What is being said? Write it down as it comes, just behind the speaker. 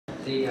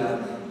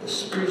The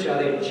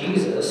Spirituality of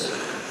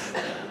Jesus,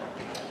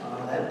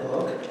 that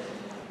book,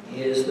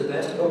 is the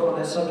best book on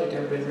that subject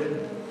ever been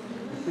written.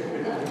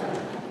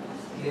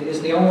 It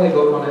is the only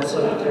book on that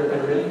subject ever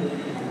been written.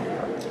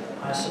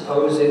 I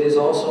suppose it is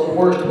also the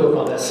worst book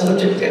on that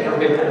subject ever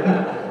been written.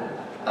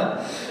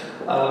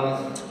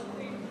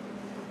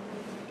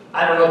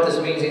 I don't know if this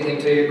means anything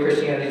to you.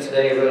 Christianity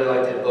Today, I really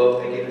like that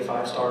book. They gave it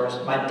 5 stars.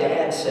 My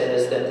dad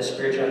says that the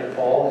Spirituality of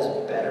Paul is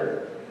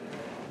better.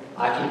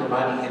 I keep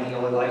reminding him he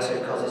only likes it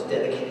because it's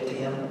dedicated to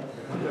him.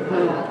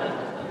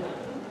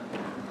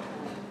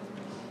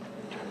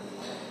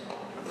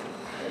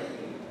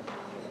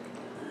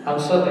 I'm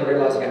suddenly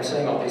realizing I'm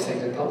saying all these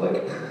things in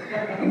public.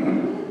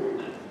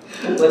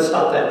 Let's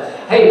stop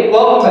that. Hey,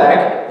 welcome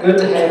back. Good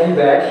to have you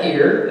back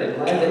here, and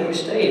glad that you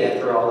stayed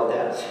after all of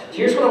that.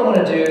 Here's what I want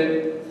to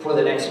do for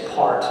the next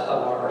part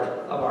of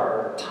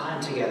our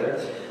time together.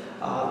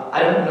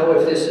 I don't know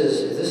if is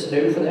this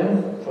new for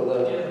them, for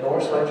the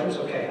Norris lectures?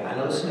 Okay, I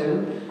know it's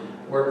new.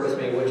 Work with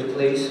me, would you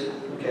please?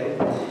 Okay.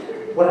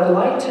 What I'd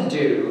like to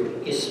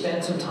do is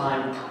spend some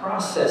time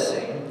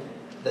processing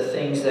the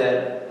things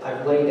that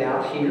I've laid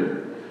out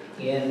here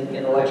in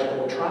the lecture.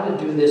 We'll try to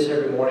do this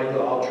every morning,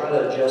 but I'll try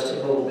to adjust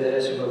it a little bit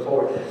as we move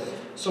forward.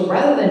 So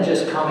rather than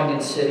just coming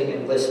and sitting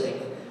and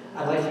listening,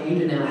 I'd like for you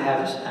to now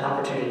have an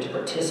opportunity to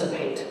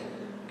participate.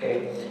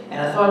 Okay?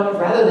 And I thought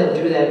rather than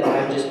do that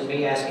by just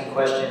me asking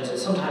questions, and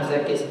sometimes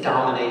that gets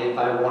dominated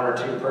by 1 or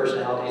 2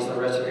 personalities, and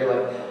the rest of you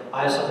are like,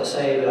 I have something to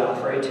say, but I'm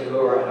afraid to,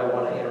 or I don't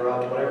want to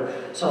interrupt, whatever.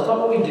 So I thought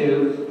what we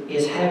do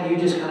is have you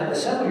just kind of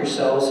assemble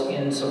yourselves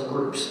in some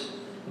groups.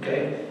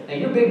 Okay? Now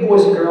you're big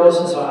boys and girls,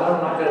 and so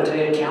I'm not going to tell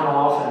you to count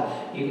off,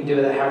 and you can do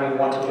it however you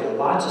want to do.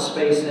 Lots of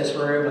space in this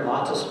room, and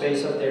lots of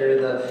space up there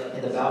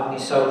in the balcony.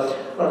 So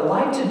what I'd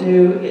like to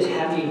do is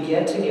have you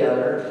get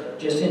together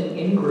just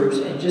in groups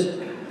and just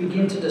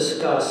begin to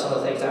discuss some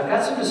of the things. I've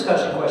got some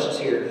discussion questions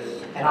here,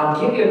 and I'll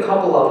give you a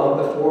couple of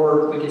them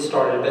before we get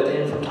started, but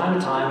then from time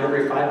to time,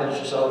 every 5 minutes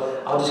or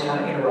so, I'll just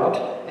kind of interrupt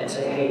and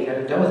say, hey,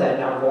 you're done with that,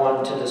 now go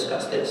on to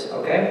discuss this,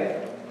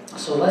 okay?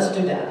 So let's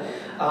do that.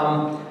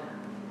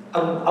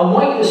 I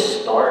want you to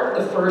start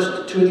the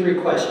first 2 or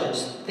 3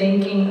 questions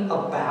thinking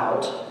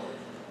about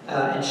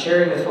and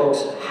sharing with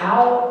folks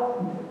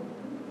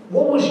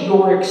what was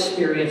your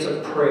experience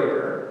of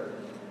prayer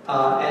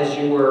as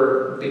you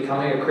were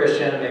becoming a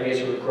Christian, maybe as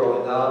you were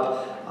growing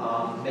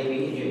up,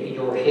 maybe in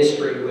your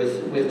history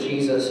with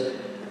Jesus.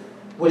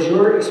 Was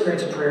your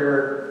experience of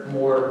prayer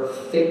more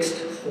fixed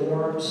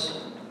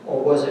forms,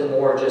 or was it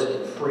more just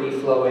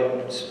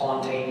free-flowing,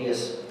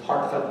 spontaneous,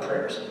 heartfelt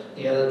prayers?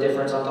 You know the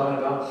difference I'm talking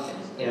about?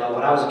 You know,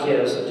 when I was a kid,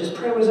 I was like, just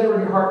pray whatever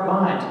in your heart and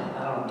mind.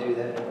 I don't do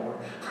that anymore.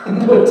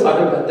 We'll talk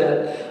about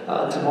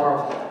that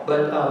tomorrow.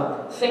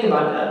 But think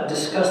about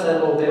discuss that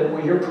a little bit.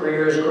 Were your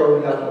prayers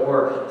growing up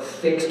more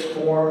fixed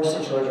forms?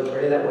 Did you learn to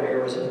pray that way,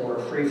 or was it more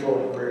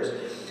free-flowing prayers?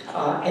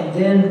 And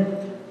then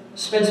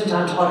spend some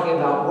time talking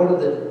about what are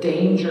the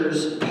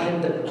dangers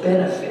and the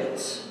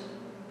benefits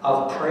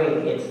of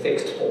praying in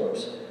fixed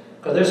forms.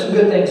 Because there's some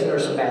good things and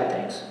there's some bad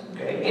things.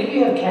 Okay? Any of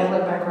you have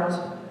Catholic backgrounds?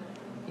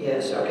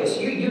 Yes. Okay, so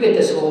you get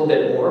this a little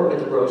bit more with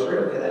the Rosary.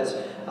 Okay, that's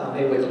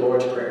maybe with the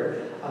Lord's Prayer,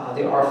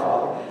 the Our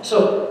Father.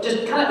 So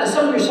just kind of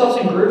assemble yourselves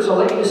in groups. I'll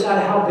let you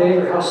decide how big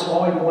or how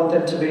small you want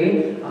them to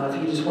be. If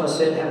you just want to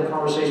sit and have a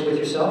conversation with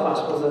yourself, I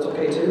suppose that's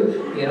okay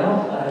too. You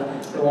know,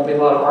 there won't be a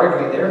lot of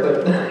arguing there,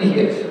 but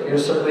you'll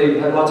certainly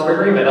have lots of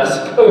agreement, I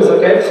suppose.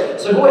 Okay,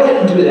 so go ahead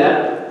and do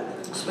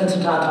that. Spend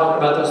some time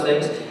talking about those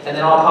things, and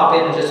then I'll pop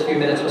in just a few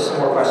minutes with some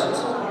more questions.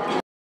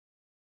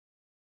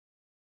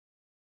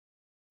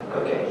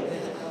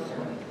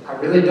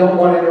 I really don't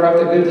want to interrupt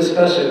the good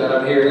discussion that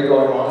I'm hearing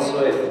going on,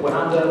 so if when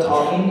I'm done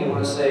talking, you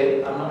want to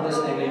say, I'm not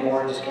listening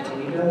anymore, and just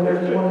continue doing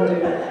whatever you want to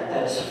do,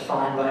 that's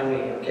fine by me,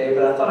 okay?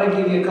 But I thought I'd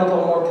give you a couple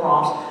more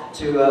prompts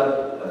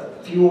to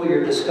fuel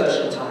your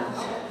discussion time.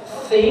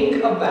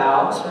 Think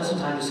about, spend some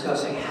time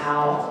discussing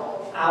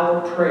how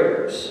our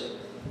prayers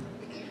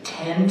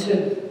tend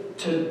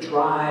to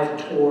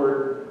drive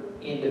toward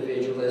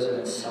individualism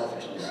and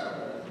selfishness.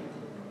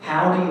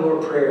 How do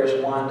your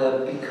prayers wind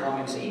up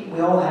becoming? See,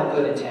 we all have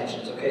good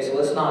intentions, okay? So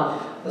let's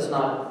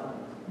not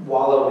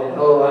wallow in,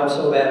 oh, I'm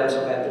so bad,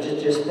 but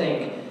just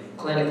think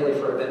clinically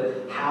for a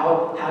bit.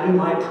 How do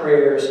my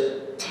prayers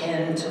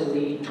tend to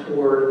lead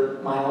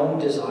toward my own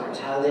desires?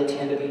 How do they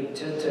tend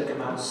to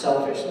come out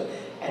selfishly?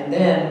 And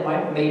then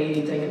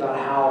maybe think about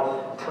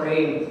how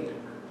praying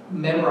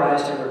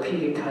memorized and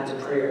repeated kinds of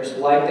prayers,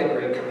 like the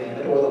Great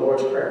Commandment or the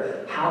Lord's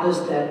Prayer, how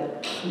does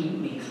that keep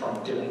me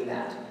from doing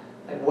that?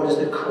 Like, what is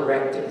the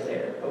corrective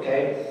there,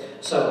 okay?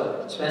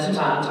 So, spend some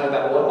time talking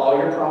about what all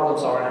your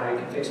problems are and how you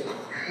can fix them,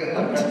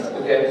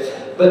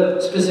 okay?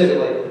 But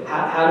specifically,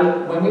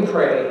 when we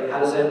pray, how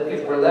does it,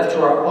 if we're left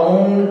to our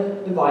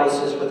own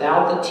devices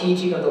without the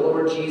teaching of the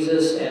Lord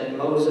Jesus and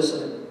Moses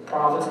and the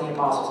prophets and the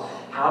apostles,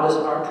 how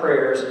do our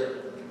prayers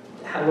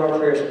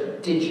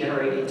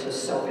degenerate into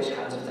selfish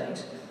kinds of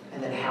things?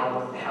 And then how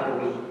do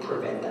we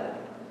prevent that?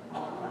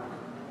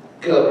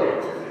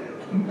 Go.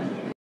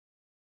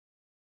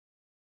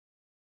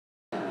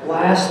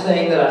 last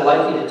thing that I'd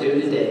like you to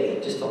do today,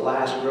 just the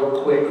last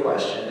real quick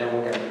question, then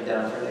we're going to be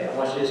done for today. I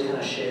want you to just kind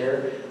of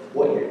share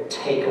what your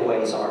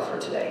takeaways are for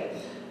today.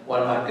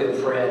 One of my good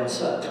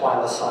friends,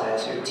 Twyla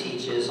Sias, who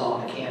teaches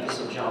on the campus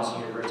of Johnson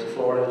University,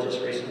 Florida,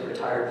 just recently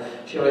retired.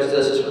 She always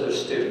does this with her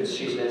students.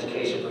 She's an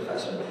education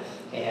professor,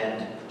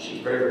 and she's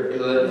very, very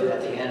good. And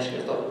at the end, she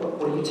goes, "Look,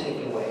 what are you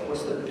taking away?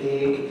 What's the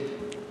big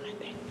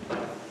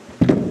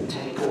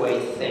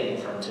takeaway thing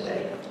from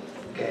today?"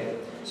 Okay,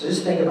 so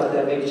just think about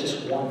that. Maybe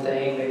just one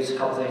thing, maybe it's a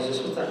couple things.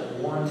 Just what's that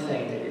one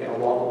thing that you're going to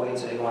walk away and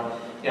say,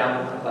 "Yeah,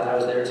 I'm glad I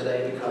was there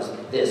today because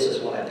this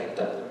is what I picked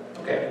up."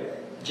 Okay,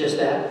 just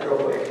that, real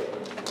quick.